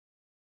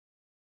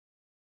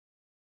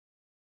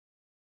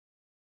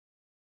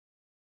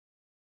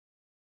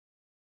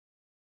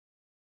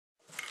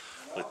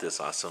with this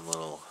awesome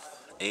little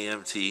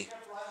AMT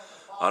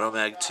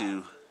Automag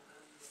 2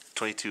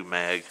 22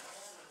 mag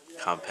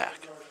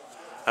compact.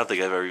 I don't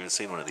think I've ever even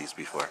seen one of these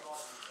before,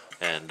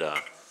 and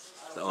the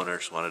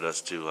owners wanted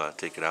us to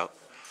take it out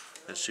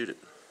and shoot it.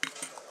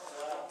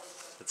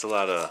 It's a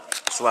lot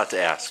to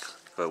ask,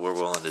 but we're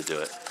willing to do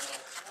it.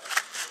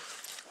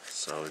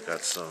 So we've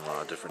got some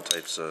different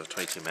types of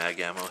 22 mag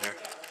ammo here.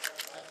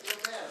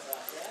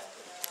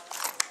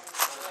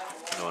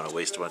 I don't want to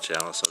waste a bunch of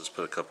ammo, so I'll just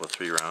put a couple of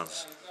 3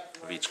 rounds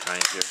of each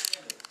kind here.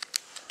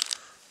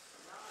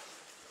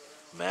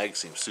 Mag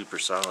seems super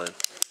solid.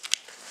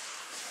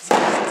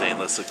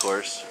 Stainless, of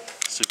course,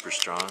 super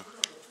strong.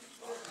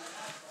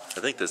 I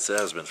think this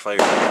has been fired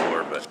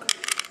before, but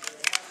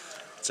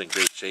it's in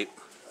great shape.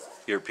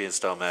 European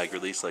style mag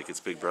release like its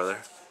big brother.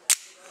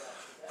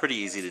 Pretty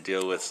easy to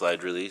deal with,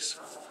 slide release,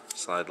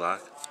 slide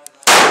lock.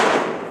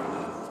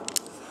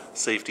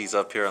 Safety's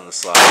up here on the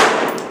slide,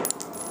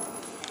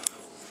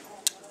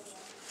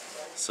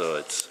 so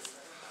it's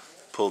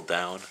pulled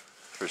down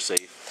for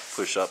safe,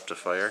 push up to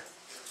fire.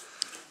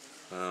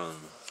 I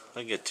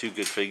can get 2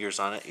 good figures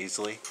on it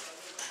easily,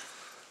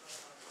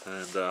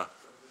 and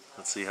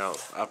let's see how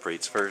it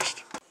operates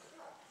first.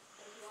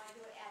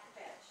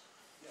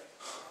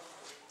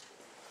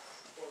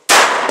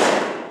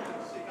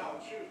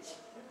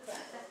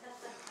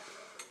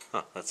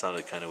 Huh, that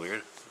sounded kind of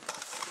weird.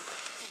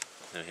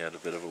 And we had a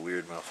bit of a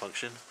weird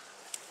malfunction.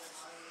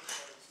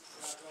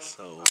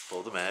 So we'll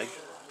pull the mag.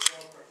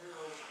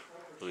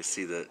 We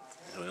see that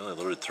we only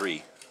loaded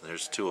 3.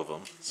 There's 2 of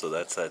them, so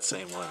that's that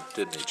same one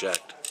didn't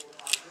eject.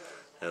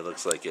 And it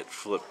looks like it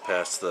flipped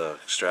past the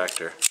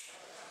extractor.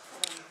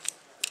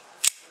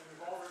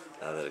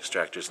 Now that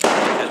extractor's not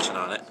catching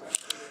on it,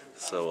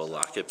 so we'll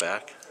lock it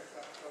back.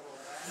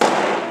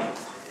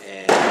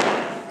 And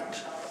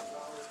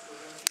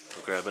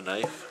we'll grab a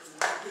knife.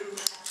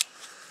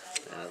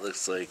 And it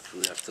looks like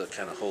we have to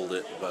kind of hold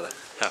it about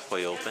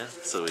halfway open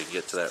so we can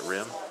get to that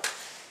rim.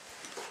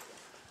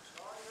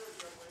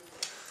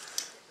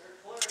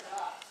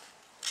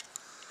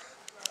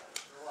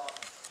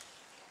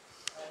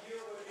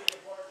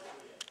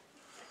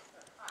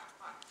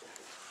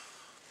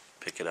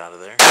 Pick it out of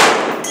there.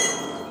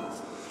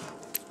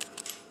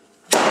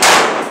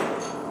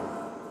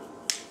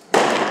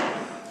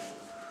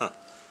 Huh.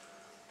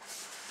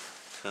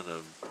 Kind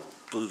of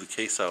blew the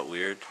case out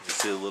weird. You can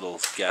see the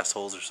little gas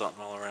holes or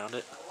something all around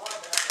it.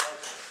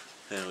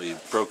 And we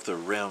broke the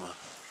rim.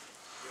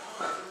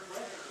 I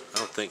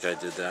don't think I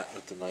did that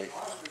with the knife.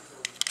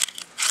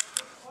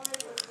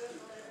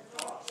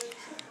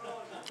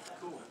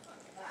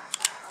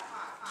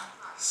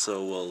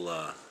 So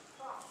we'll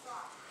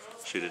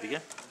shoot it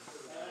again.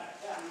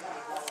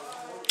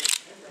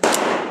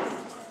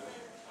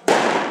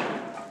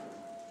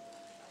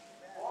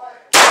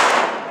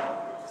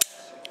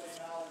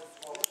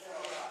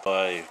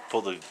 I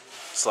pulled the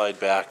slide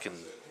back and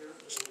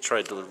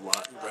tried to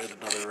write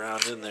another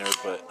round in there,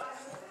 but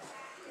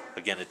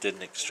again it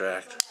didn't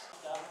extract.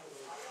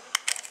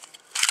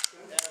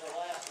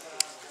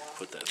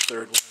 Put that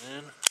 3rd one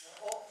in.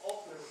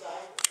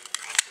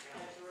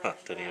 Huh,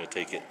 didn't even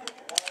take it.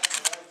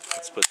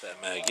 Let's put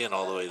that mag in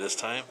all the way this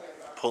time.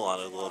 Pull on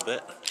it a little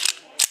bit.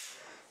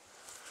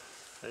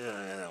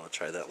 And we'll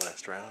try that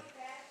last round.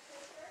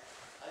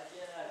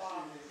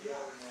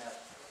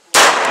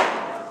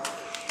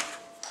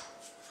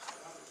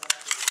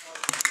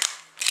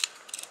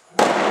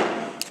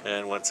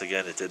 And once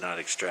again it did not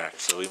extract,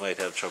 so we might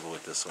have trouble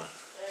with this one.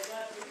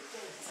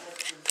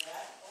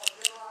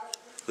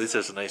 At least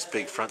there's a nice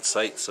big front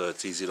sight, so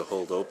it's easy to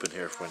hold open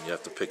here when you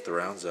have to pick the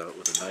rounds out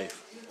with a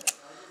knife.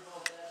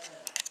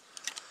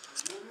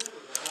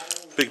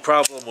 Big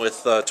problem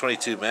with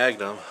 22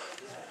 Magnum,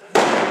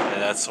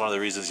 and that's one of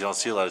the reasons you don't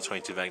see a lot of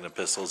 22 Magnum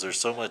pistols. There's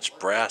so much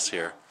brass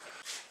here.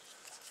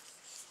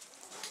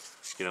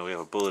 You know, we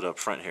have a bullet up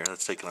front here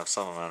that's taking up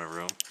some amount of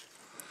room,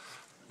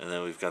 and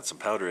then we've got some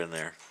powder in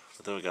there.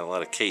 But then we got a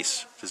lot of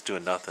case just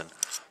doing nothing.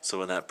 So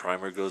when that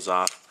primer goes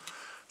off,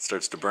 it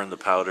starts to burn the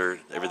powder,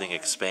 everything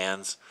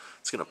expands.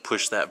 It's going to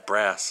push that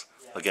brass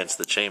against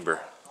the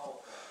chamber.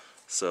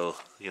 So,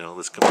 you know,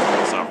 this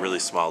component's not really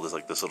small. There's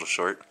like this little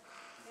short.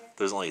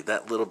 There's only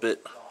that little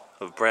bit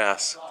of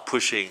brass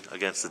pushing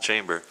against the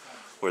chamber,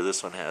 where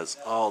this one has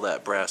all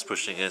that brass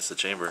pushing against the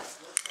chamber.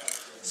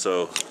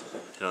 So,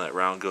 you know, that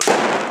round goes,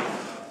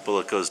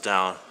 bullet goes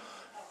down.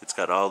 It's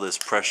got all this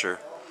pressure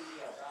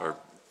or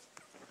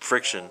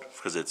friction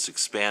because it's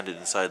expanded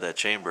inside that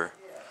chamber,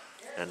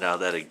 and now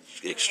that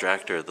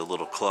extractor, the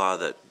little claw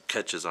that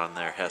catches on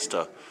there, has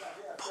to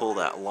pull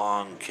that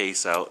long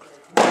case out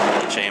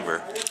of the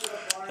chamber,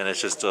 and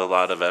it's just a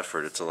lot of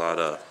effort. It's a lot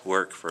of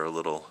work for a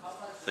little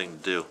thing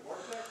to do.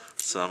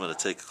 So I'm going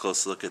to take a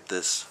close look at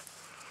this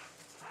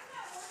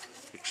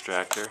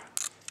extractor.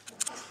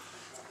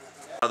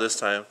 Now this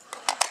time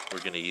we're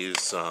going to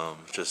use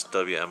just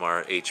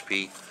WMR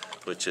HP,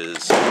 which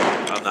is,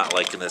 I'm not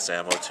liking this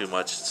ammo too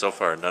much. So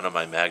far none of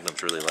my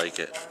Magnums really like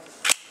it.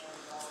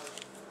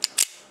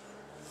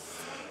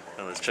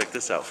 Now let's check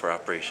this out for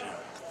operation.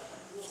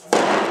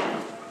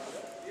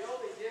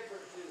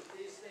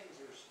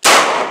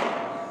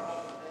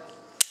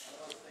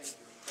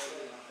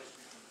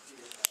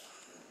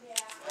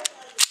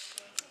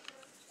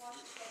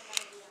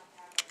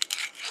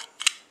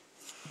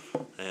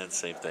 And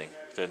same thing,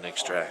 didn't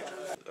extract.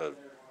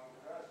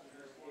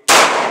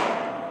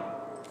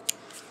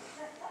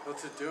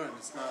 What's it doing?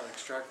 It's not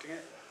extracting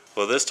it?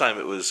 Well, this time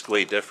it was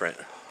way different.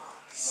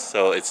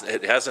 So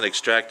it hasn't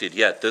extracted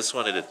yet. This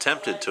one it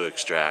attempted to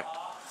extract,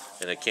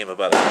 and it came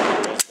about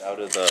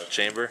out of the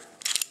chamber.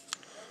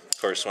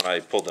 Of course, when I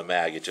pulled the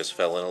mag, it just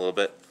fell in a little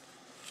bit.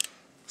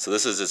 So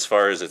this is as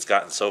far as it's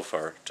gotten so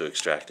far to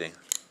extracting.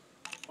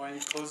 Why don't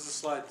you close the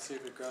slide and see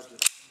if it grabs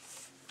it?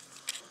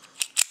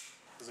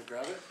 Does it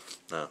grab it?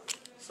 No.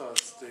 So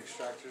it's the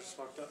extractor's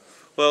fucked up?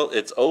 Well,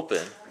 it's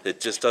open.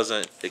 It just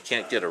doesn't, it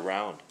can't get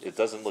around. It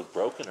doesn't look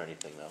broken or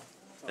anything though.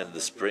 And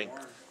the spring,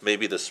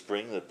 maybe the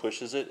spring that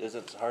pushes it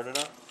isn't hard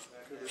enough.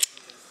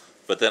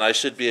 But then I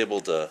should be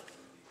able to,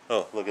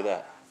 oh, look at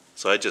that.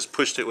 So I just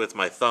pushed it with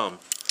my thumb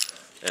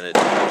and it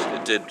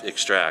did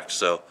extract.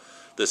 So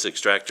this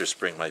extractor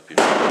spring might be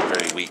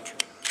very weak.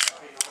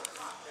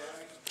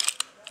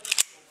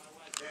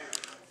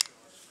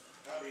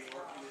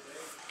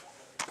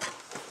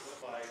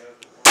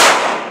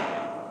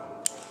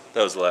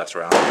 That was the last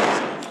round,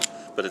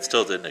 but it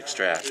still didn't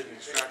extract.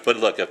 But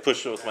look, I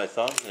pushed it with my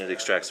thumb and it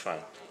extracts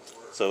fine.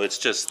 So it's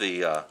just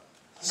the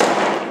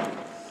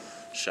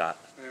shot.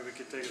 Maybe we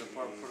could take it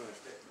apart and put it.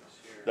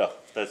 No,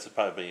 that's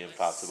probably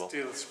impossible.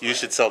 You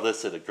should sell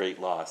this at a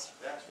great loss.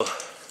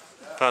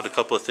 Found a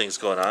couple of things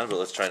going on, but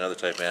let's try another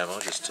type of ammo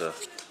just to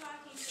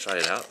try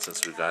it out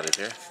since we've got it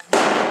here.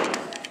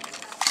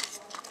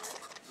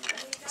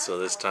 So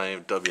this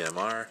time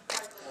WMR,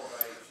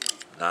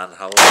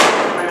 non-hollow.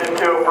 1 minute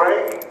till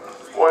break.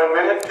 1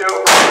 minute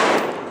till break.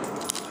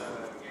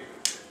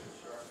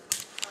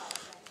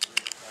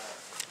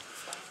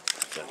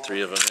 Got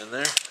 3 of them in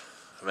there.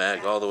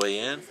 Mag all the way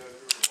in.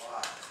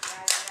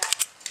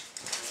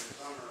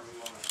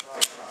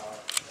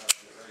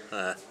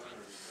 Mag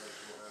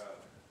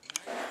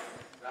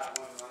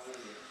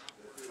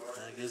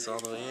is all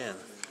the way in.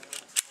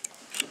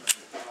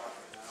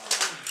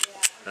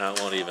 Now it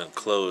won't even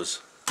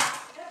close.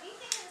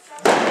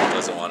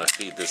 Doesn't want to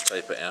feed this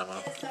type of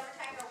ammo.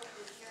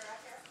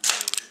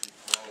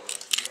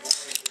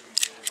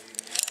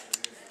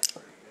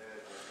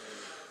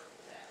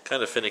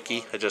 Kind of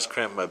finicky. I just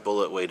crammed my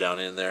bullet way down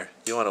in there.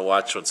 You want to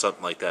watch when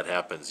something like that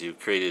happens. You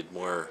created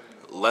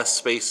less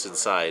space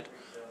inside,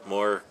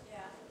 more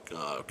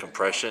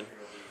compression,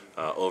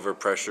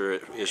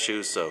 overpressure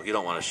issues, so you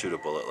don't want to shoot a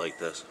bullet like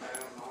this.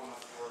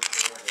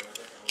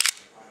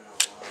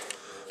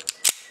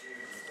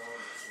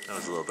 That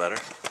was a little better.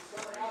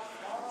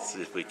 Let's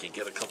see if we can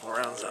get a couple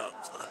rounds out.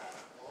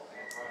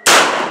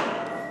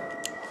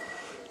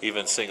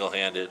 Even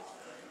single-handed.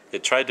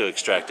 It tried to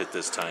extract it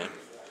this time.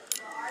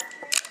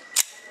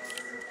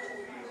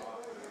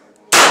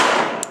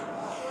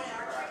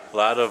 A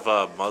lot of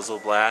muzzle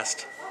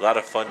blast, a lot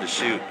of fun to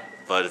shoot,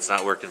 but it's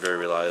not working very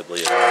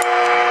reliably at all.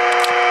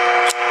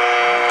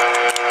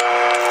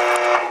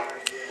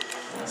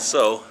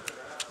 So,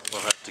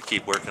 we'll have to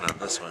keep working on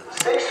this one.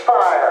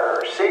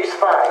 Ceasefire,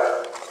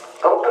 ceasefire.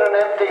 Open and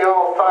empty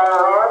all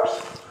firearms.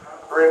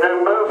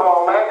 Remove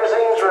all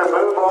magazines,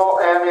 remove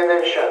all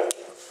ammunition.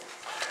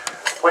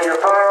 When your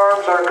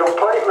firearms are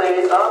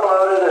completely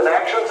unloaded and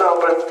action's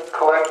open,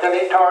 collect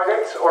any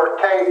targets or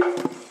tape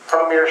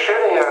from your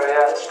shooting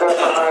area and step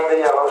behind the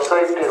yellow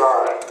safety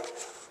line.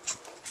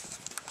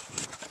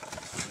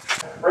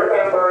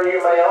 Remember, you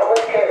may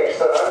only case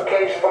the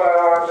uncased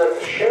firearms at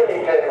the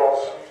shooting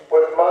tables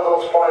with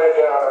muzzles pointed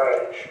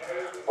downrange.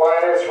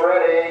 Line is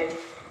ready.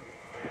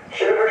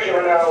 Shooters, you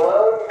are now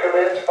load and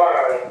commence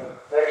firing.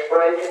 Next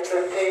break in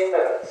 15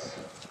 minutes.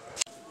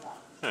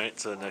 Alright,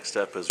 so the next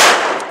step is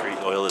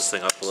we'll oil this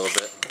thing up a little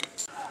bit.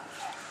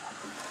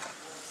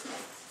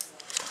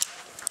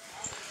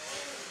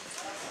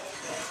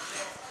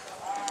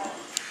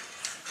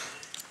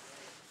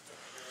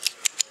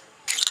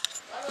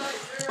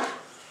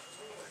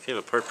 Came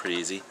apart pretty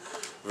easy,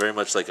 very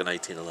much like a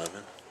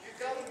 1911.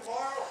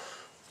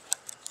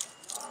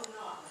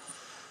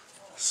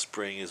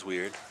 Spring is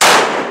weird.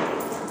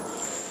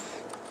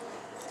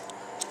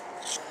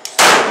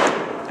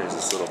 There's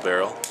this little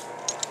barrel.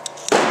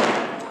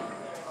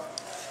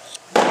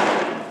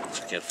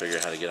 I can't figure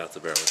out how to get out the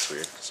barrel, it's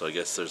weird. So I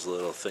guess there's a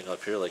little thing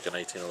up here like a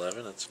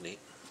 1911, that's neat.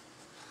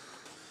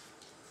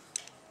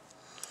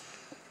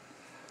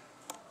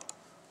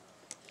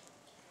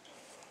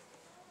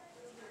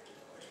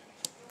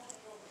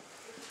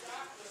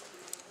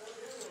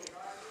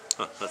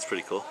 Huh, that's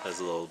pretty cool. Has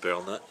a little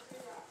barrel nut.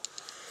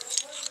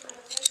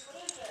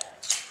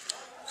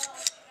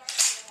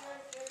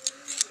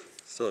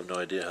 Still have no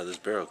idea how this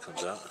barrel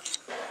comes out.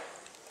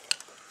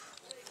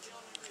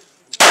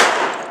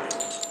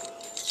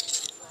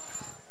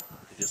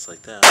 I guess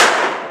like that.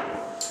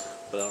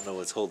 But I don't know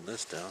what's holding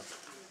this down.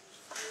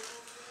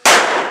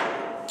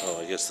 Oh,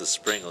 I guess the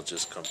spring will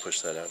just come push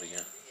that out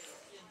again.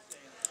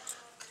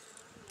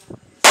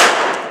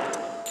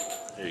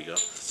 There you go.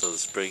 So the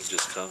spring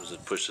just comes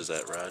and pushes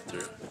that rod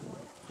through.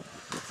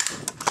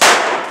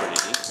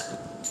 Pretty neat.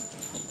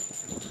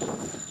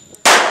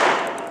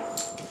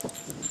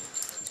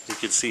 You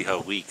can see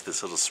how weak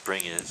this little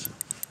spring is.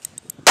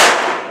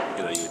 You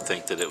You know, you'd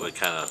think that it would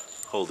kind of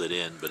hold it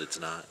in, but it's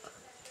not.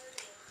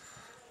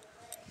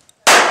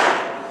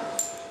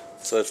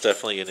 So that's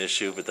definitely an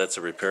issue, but that's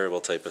a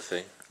repairable type of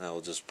thing. Now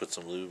we'll just put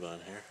some lube on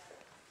here.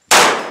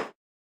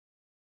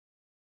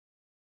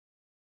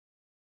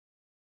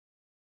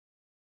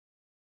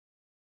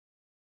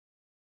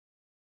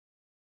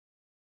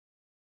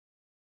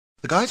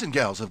 The guys and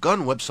gals of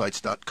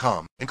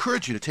GunWebsites.com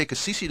encourage you to take a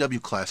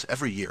CCW class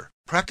every year,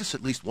 practice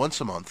at least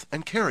once a month,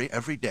 and carry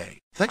every day.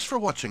 Thanks for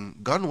watching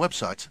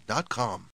GunWebsites.com.